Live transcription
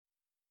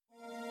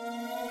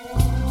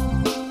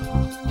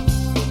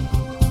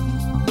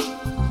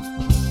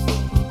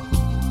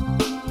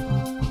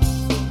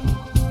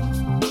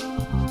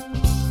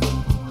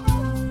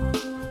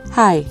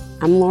Hi,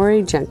 I'm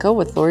Lori Jenko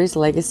with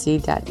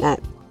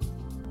Lori'sLegacy.net.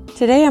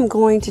 Today I'm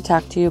going to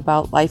talk to you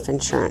about life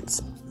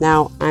insurance.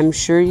 Now, I'm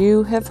sure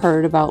you have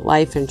heard about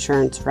life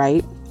insurance,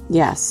 right?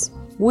 Yes,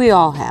 we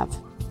all have.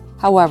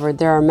 However,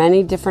 there are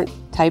many different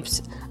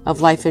types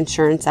of life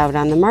insurance out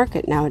on the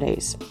market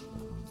nowadays.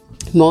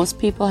 Most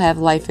people have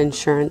life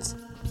insurance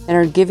that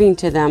are given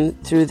to them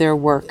through their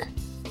work.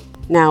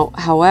 Now,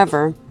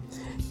 however,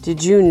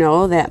 did you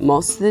know that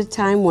most of the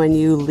time when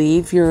you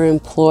leave your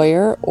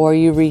employer or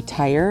you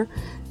retire,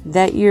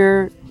 that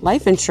your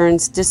life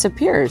insurance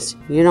disappears?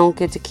 You don't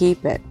get to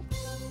keep it.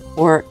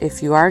 Or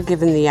if you are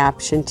given the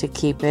option to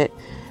keep it,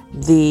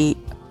 the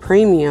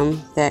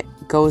premium that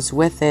goes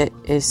with it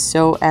is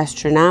so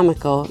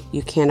astronomical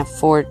you can't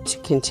afford to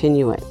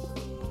continue it.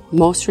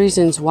 Most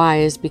reasons why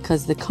is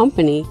because the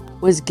company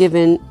was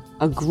given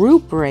a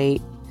group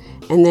rate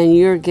and then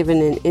you're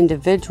given an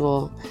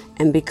individual,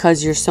 and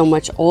because you're so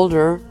much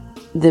older,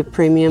 the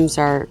premiums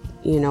are,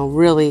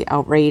 really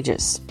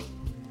outrageous.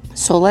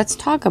 So let's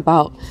talk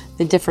about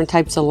the different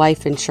types of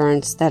life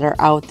insurance that are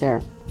out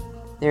there.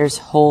 There's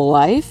whole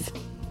life,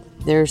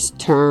 there's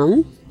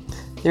term,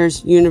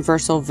 there's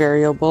universal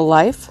variable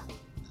life,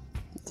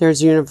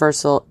 there's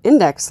universal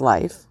index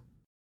life.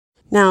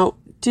 Now,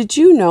 did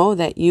you know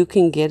that you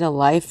can get a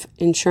life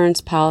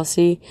insurance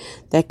policy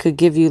that could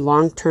give you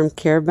long-term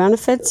care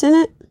benefits in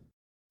it?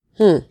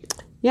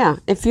 Yeah,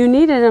 if you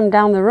needed them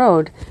down the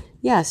road,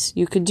 yes,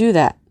 you could do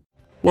that.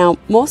 Now,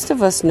 most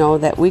of us know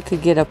that we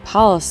could get a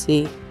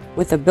policy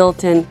with a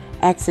built-in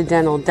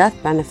accidental death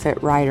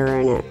benefit rider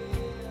in it.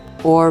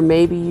 Or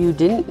maybe you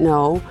didn't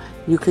know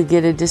you could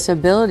get a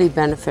disability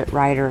benefit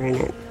rider in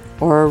it.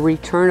 Or a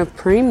return of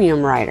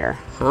premium rider.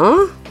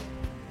 Huh?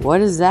 What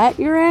is that,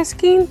 you're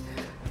asking?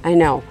 I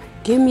know.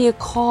 Give me a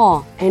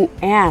call and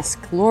ask,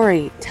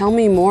 Lori, tell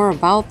me more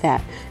about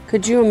that.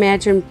 Could you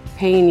imagine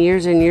paying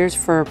years and years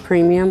for a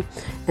premium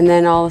and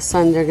then all of a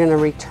sudden they're going to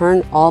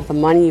return all the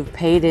money you've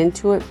paid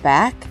into it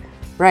back?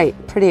 Right,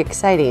 pretty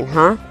exciting,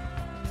 huh?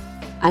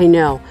 I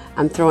know,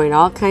 I'm throwing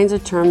all kinds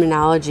of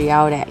terminology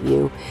out at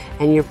you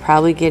and you're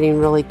probably getting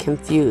really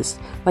confused.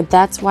 But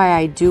that's why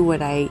I do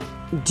what I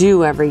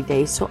do every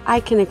day, so I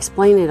can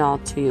explain it all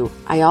to you.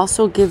 I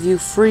also give you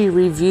free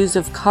reviews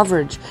of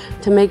coverage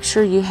to make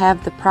sure you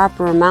have the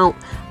proper amount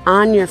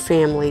on your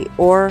family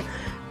or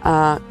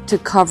to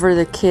cover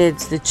the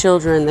kids, the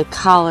children, the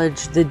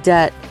college, the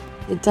debt.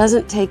 It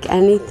doesn't take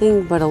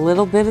anything but a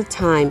little bit of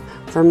time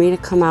for me to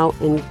come out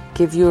and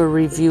give you a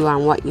review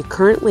on what you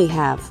currently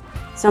have.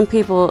 Some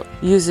people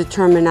use the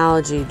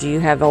terminology, do you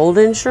have old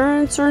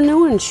insurance or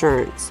new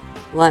insurance?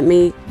 Let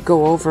me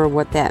go over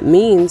what that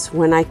means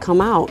when I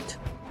come out.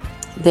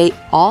 They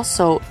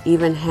also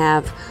even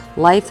have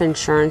life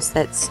insurance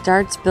that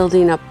starts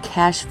building up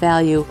cash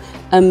value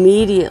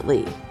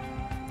immediately.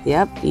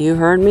 Yep, you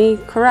heard me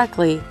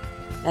correctly.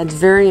 That's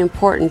very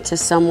important to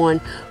someone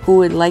who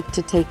would like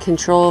to take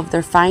control of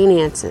their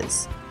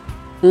finances.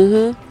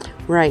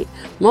 Right.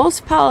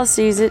 Most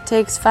policies, it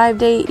takes 5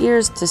 to 8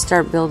 years to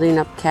start building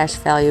up cash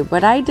value,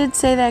 but I did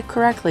say that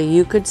correctly.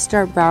 You could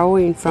start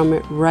borrowing from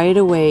it right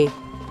away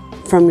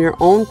from your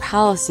own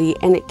policy,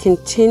 and it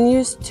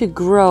continues to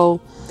grow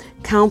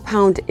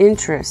compound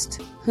interest.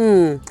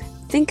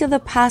 Think of the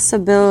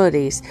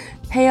possibilities.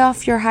 Pay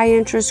off your high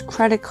interest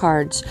credit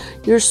cards,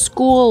 your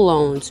school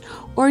loans,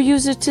 or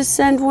use it to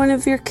send one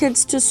of your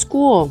kids to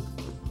school.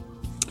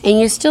 And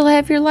you still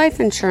have your life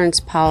insurance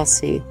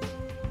policy.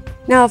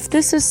 Now, if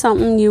this is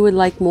something you would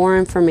like more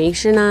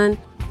information on,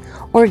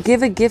 or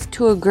give a gift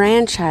to a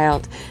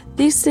grandchild,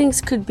 these things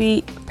could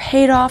be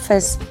paid off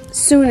as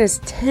soon as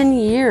 10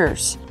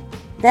 years.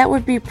 That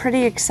would be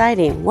pretty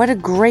exciting. What a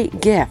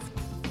great gift.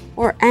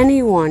 Or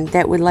anyone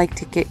that would like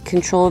to get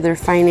control of their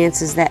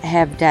finances that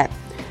have debt.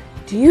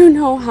 Do you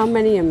know how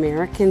many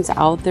Americans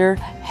out there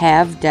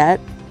have debt?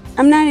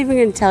 I'm not even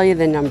going to tell you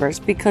the numbers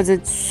because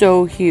it's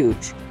so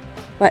huge.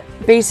 But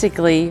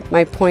basically,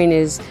 my point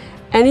is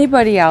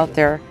anybody out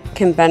there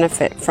can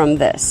benefit from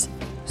this.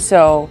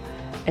 So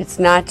it's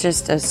not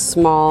just a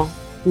small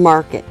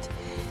market.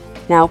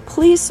 Now,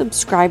 please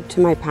subscribe to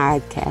my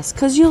podcast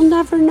because you'll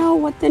never know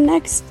what the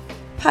next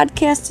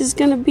podcast is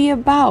going to be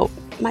about.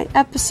 My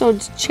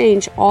episodes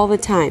change all the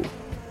time.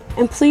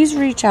 And please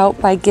reach out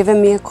by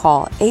giving me a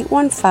call,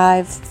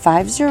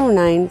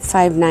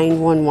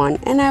 815-509-5911,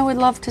 and I would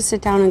love to sit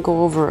down and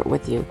go over it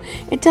with you.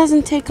 It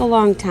doesn't take a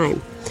long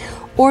time.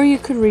 Or you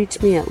could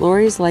reach me at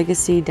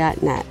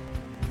Lori'sLegacy.net.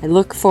 I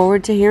look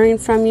forward to hearing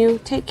from you.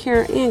 Take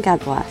care and God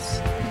bless.